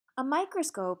A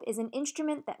microscope is an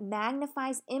instrument that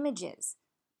magnifies images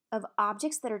of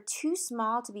objects that are too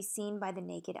small to be seen by the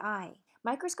naked eye.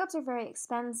 Microscopes are very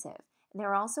expensive, and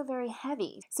they're also very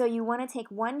heavy. So you want to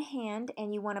take one hand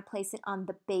and you want to place it on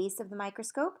the base of the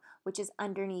microscope, which is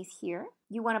underneath here.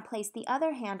 You want to place the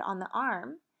other hand on the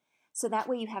arm, so that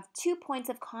way you have 2 points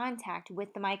of contact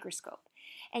with the microscope.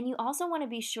 And you also want to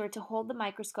be sure to hold the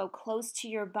microscope close to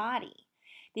your body,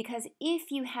 because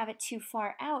if you have it too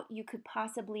far out, you could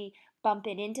possibly bump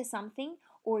it into something,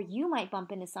 or you might bump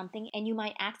into something and you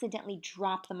might accidentally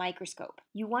drop the microscope.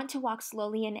 You want to walk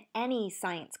slowly in any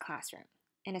science classroom,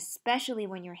 and especially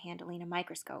when you're handling a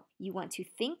microscope. You want to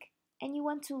think and you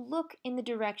want to look in the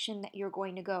direction that you're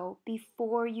going to go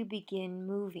before you begin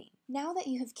moving. Now that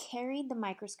you have carried the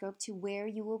microscope to where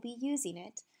you will be using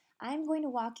it, I'm going to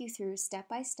walk you through step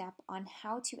by step on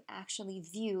how to actually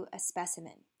view a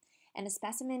specimen. And a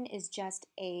specimen is just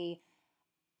a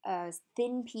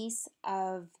thin piece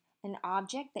of an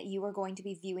object that you are going to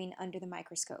be viewing under the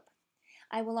microscope.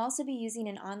 I will also be using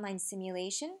an online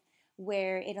simulation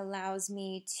where it allows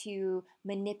me to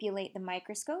manipulate the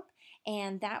microscope,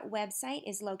 and that website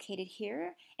is located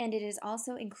here, and it is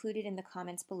also included in the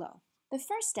comments below. The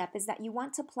first step is that you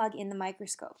want to plug in the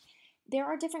microscope. There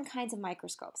are different kinds of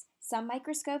microscopes. Some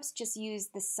microscopes just use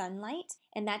the sunlight,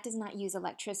 and that does not use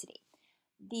electricity.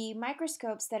 The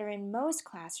microscopes that are in most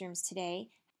classrooms today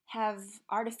have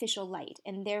artificial light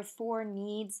and therefore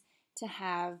needs to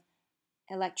have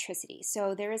electricity.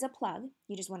 So there is a plug.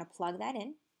 You just want to plug that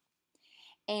in.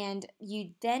 And you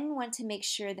then want to make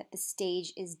sure that the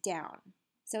stage is down.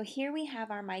 So here we have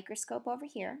our microscope over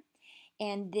here,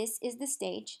 and this is the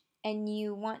stage. And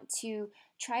you want to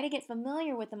try to get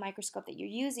familiar with the microscope that you're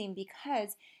using,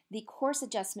 because the coarse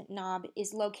adjustment knob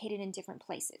is located in different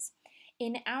places.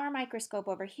 In our microscope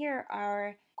over here,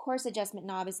 our coarse adjustment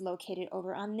knob is located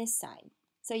over on this side.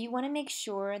 So you want to make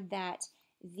sure that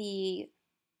the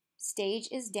stage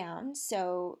is down.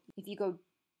 So if you go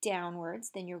downwards,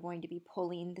 then you're going to be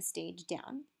pulling the stage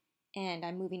down. And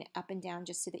I'm moving it up and down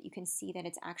just so that you can see that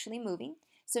it's actually moving.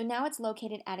 So now it's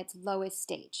located at its lowest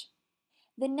stage.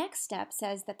 The next step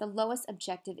says that the lowest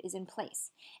objective is in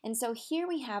place. And so here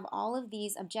we have all of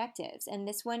these objectives, and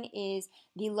this one is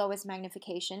the lowest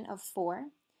magnification of 4,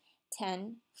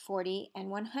 10, 40, and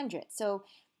 100. So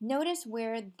notice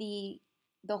where the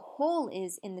hole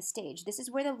is in the stage. This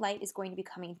is where the light is going to be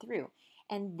coming through,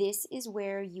 and this is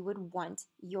where you would want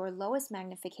your lowest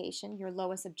magnification, your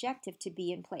lowest objective, to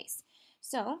be in place.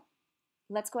 So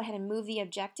let's go ahead and move the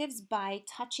objectives by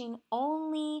touching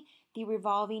only the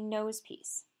revolving nose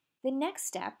piece. The next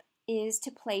step is to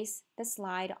place the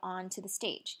slide onto the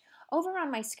stage. Over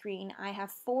on my screen, I have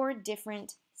 4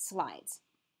 different slides,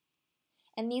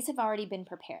 and these have already been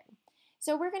prepared.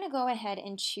 So we're going to go ahead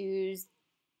and choose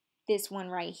this one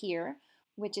right here,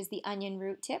 which is the onion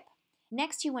root tip.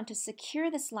 Next, you want to secure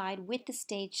the slide with the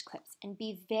stage clips and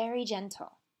be very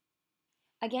gentle.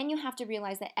 Again, you have to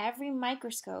realize that every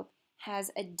microscope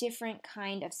has a different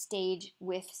kind of stage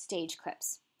with stage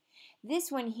clips.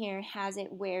 This one here has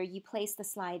it where you place the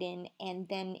slide in, and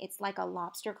then it's like a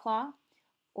lobster claw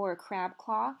or a crab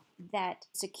claw that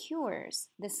secures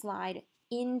the slide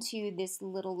into this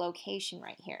little location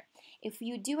right here. If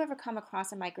you do ever come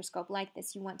across a microscope like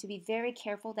this, you want to be very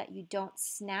careful that you don't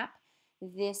snap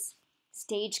this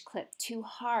stage clip too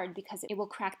hard, because it will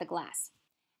crack the glass.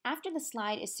 After the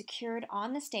slide is secured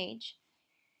on the stage,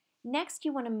 next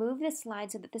you want to move the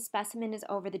slide so that the specimen is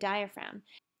over the diaphragm.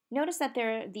 Notice that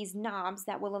there are these knobs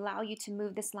that will allow you to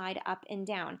move the slide up and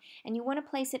down, and you want to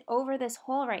place it over this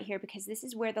hole right here, because this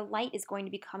is where the light is going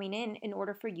to be coming in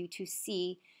order for you to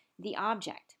see the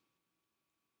object.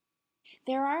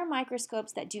 There are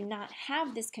microscopes that do not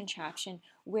have this contraption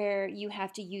where you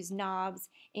have to use knobs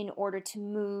in order to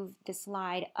move the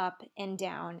slide up and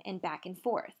down and back and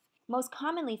forth. Most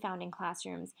commonly found in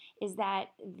classrooms is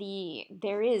that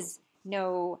there is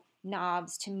no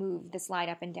knobs to move the slide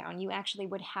up and down. You actually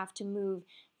would have to move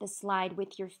the slide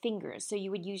with your fingers. So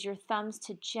you would use your thumbs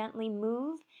to gently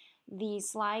move the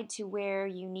slide to where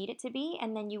you need it to be,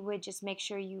 and then you would just make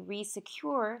sure you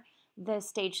re-secure the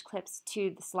stage clips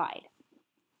to the slide.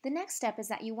 The next step is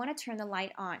that you want to turn the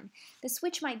light on. The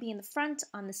switch might be in the front,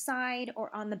 on the side, or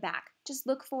on the back. Just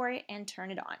look for it and turn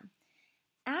it on.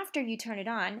 After you turn it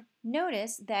on,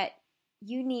 notice that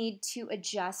you need to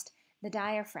adjust the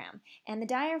diaphragm. And the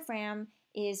diaphragm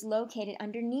is located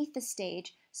underneath the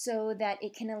stage so that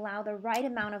it can allow the right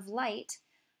amount of light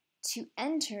to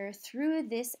enter through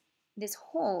this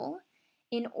hole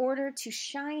in order to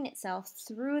shine itself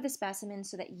through the specimen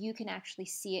so that you can actually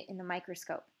see it in the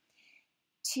microscope.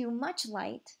 Too much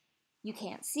light, you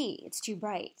can't see. It's too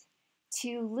bright.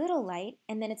 too little light,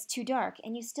 and then it's too dark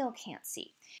and you still can't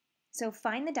see. So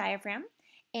find the diaphragm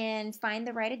and find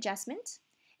the right adjustment.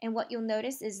 And what you'll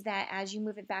notice is that as you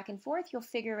move it back and forth, you'll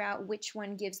figure out which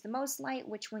one gives the most light,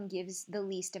 which one gives the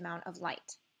least amount of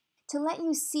light. To let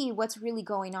you see what's really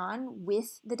going on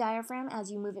with the diaphragm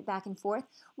as you move it back and forth,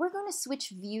 we're going to switch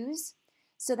views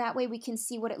so that way we can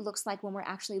see what it looks like when we're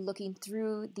actually looking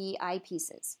through the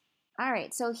eyepieces. All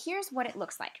right, so here's what it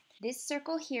looks like. This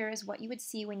circle here is what you would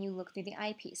see when you look through the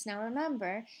eyepiece. Now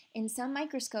remember, in some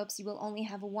microscopes you will only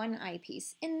have one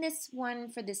eyepiece. In this one,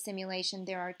 for this simulation,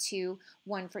 there are two,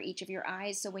 one for each of your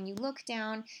eyes. So when you look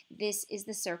down, this is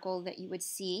the circle that you would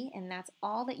see, and that's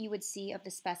all that you would see of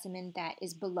the specimen that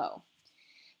is below.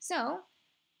 So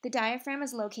the diaphragm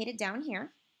is located down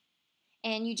here,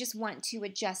 and you just want to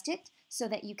adjust it so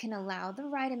that you can allow the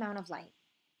right amount of light.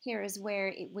 Here is where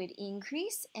it would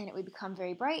increase and it would become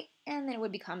very bright, and then it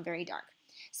would become very dark.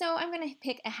 So I'm going to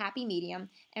pick a happy medium,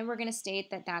 and we're going to state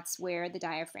that that's where the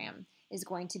diaphragm is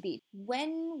going to be.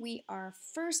 When we are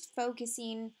first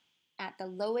focusing at the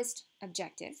lowest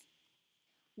objective,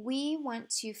 we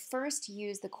want to first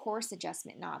use the coarse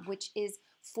adjustment knob, which is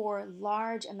for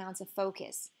large amounts of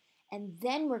focus, and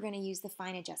then we're going to use the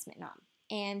fine adjustment knob.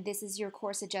 And this is your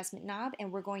coarse adjustment knob,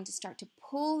 and we're going to start to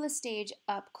pull the stage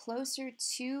up closer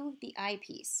to the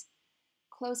eyepiece,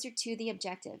 closer to the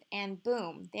objective, and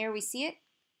boom, there we see it.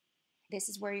 This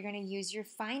is where you're going to use your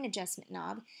fine adjustment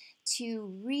knob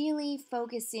to really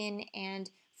focus in and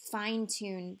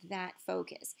fine-tune that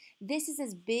focus. This is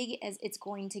as big as it's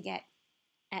going to get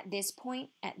at this point,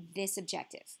 at this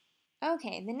objective.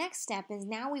 Okay, the next step is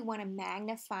now we want to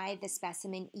magnify the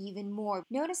specimen even more.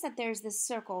 Notice that there's this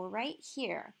circle right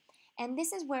here, and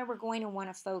this is where we're going to want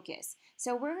to focus.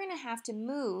 So we're going to have to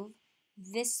move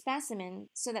this specimen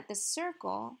so that the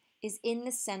circle is in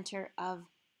the center of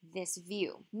this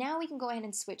view. Now we can go ahead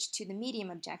and switch to the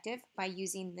medium objective by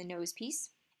using the nose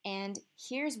piece. And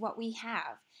here's what we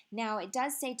have. Now it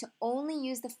does say to only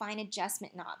use the fine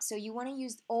adjustment knob. So you want to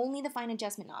use only the fine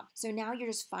adjustment knob. So now you're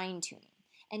just fine tuning.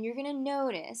 And you're going to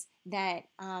notice that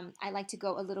I like to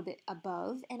go a little bit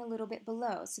above and a little bit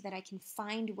below so that I can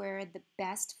find where the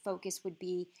best focus would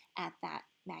be at that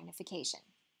magnification.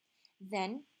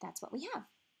 Then that's what we have.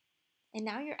 And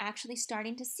now you're actually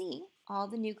starting to see all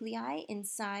the nuclei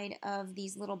inside of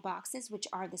these little boxes, which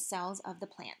are the cells of the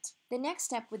plant. The next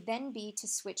step would then be to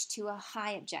switch to a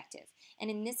high objective.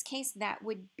 And in this case, that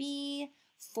would be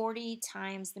 40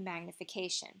 times the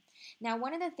magnification. Now,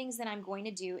 one of the things that I'm going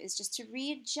to do is just to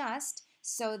readjust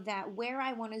so that where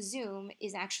I want to zoom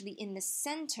is actually in the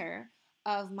center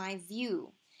of my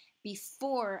view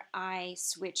before I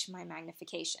switch my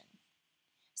magnification.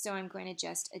 So I'm going to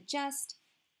just adjust,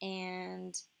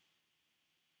 and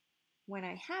when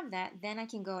I have that, then I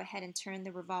can go ahead and turn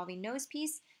the revolving nose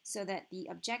piece so that the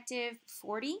objective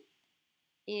 40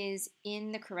 is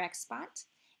in the correct spot.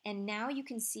 And now you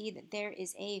can see that there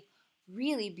is a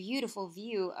really beautiful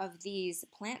view of these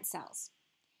plant cells.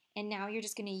 And now you're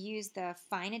just going to use the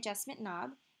fine adjustment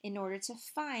knob in order to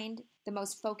find the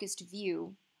most focused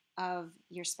view of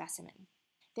your specimen.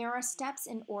 There are steps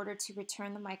in order to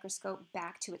return the microscope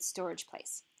back to its storage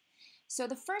place. So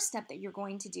the first step that you're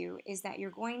going to do is that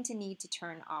you're going to need to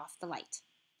turn off the light.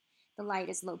 The light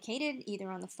is located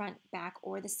either on the front, back,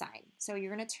 or the side. So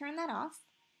you're going to turn that off.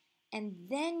 And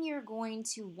then you're going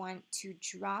to want to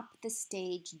drop the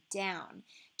stage down.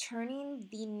 Turning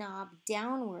the knob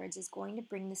downwards is going to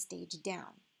bring the stage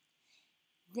down.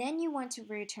 Then you want to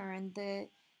return the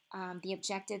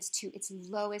objectives to its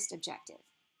lowest objective.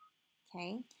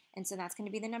 Okay, and so that's going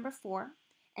to be the number 4.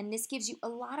 And this gives you a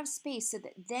lot of space so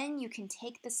that then you can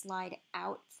take the slide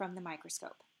out from the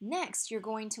microscope. Next, you're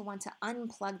going to want to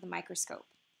unplug the microscope.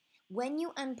 When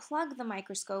you unplug the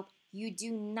microscope, you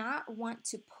do not want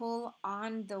to pull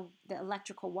on the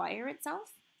electrical wire itself,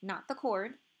 not the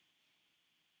cord.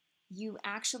 You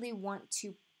actually want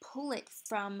to pull it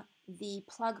from the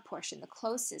plug portion, the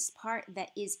closest part that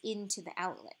is into the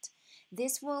outlet.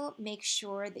 This will make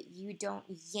sure that you don't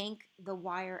yank the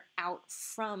wire out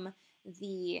from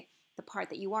the part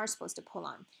that you are supposed to pull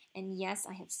on. And yes,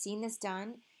 I have seen this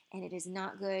done, and it is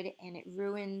not good, and it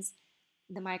ruins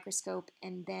the microscope,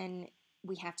 and then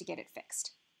we have to get it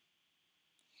fixed.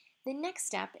 The next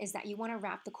step is that you want to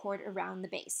wrap the cord around the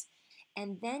base,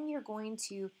 and then you're going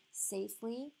to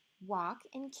safely walk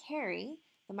and carry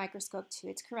the microscope to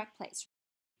its correct place.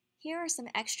 Here are some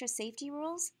extra safety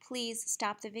rules. Please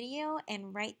stop the video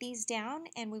and write these down,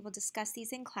 and we will discuss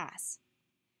these in class.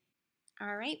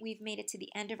 All right, we've made it to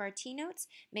the end of our TNOTES.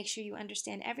 Make sure you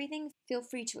understand everything. Feel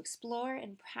free to explore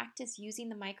and practice using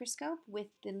the microscope with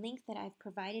the link that I've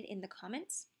provided in the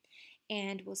comments.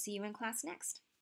 and we'll see you in class next.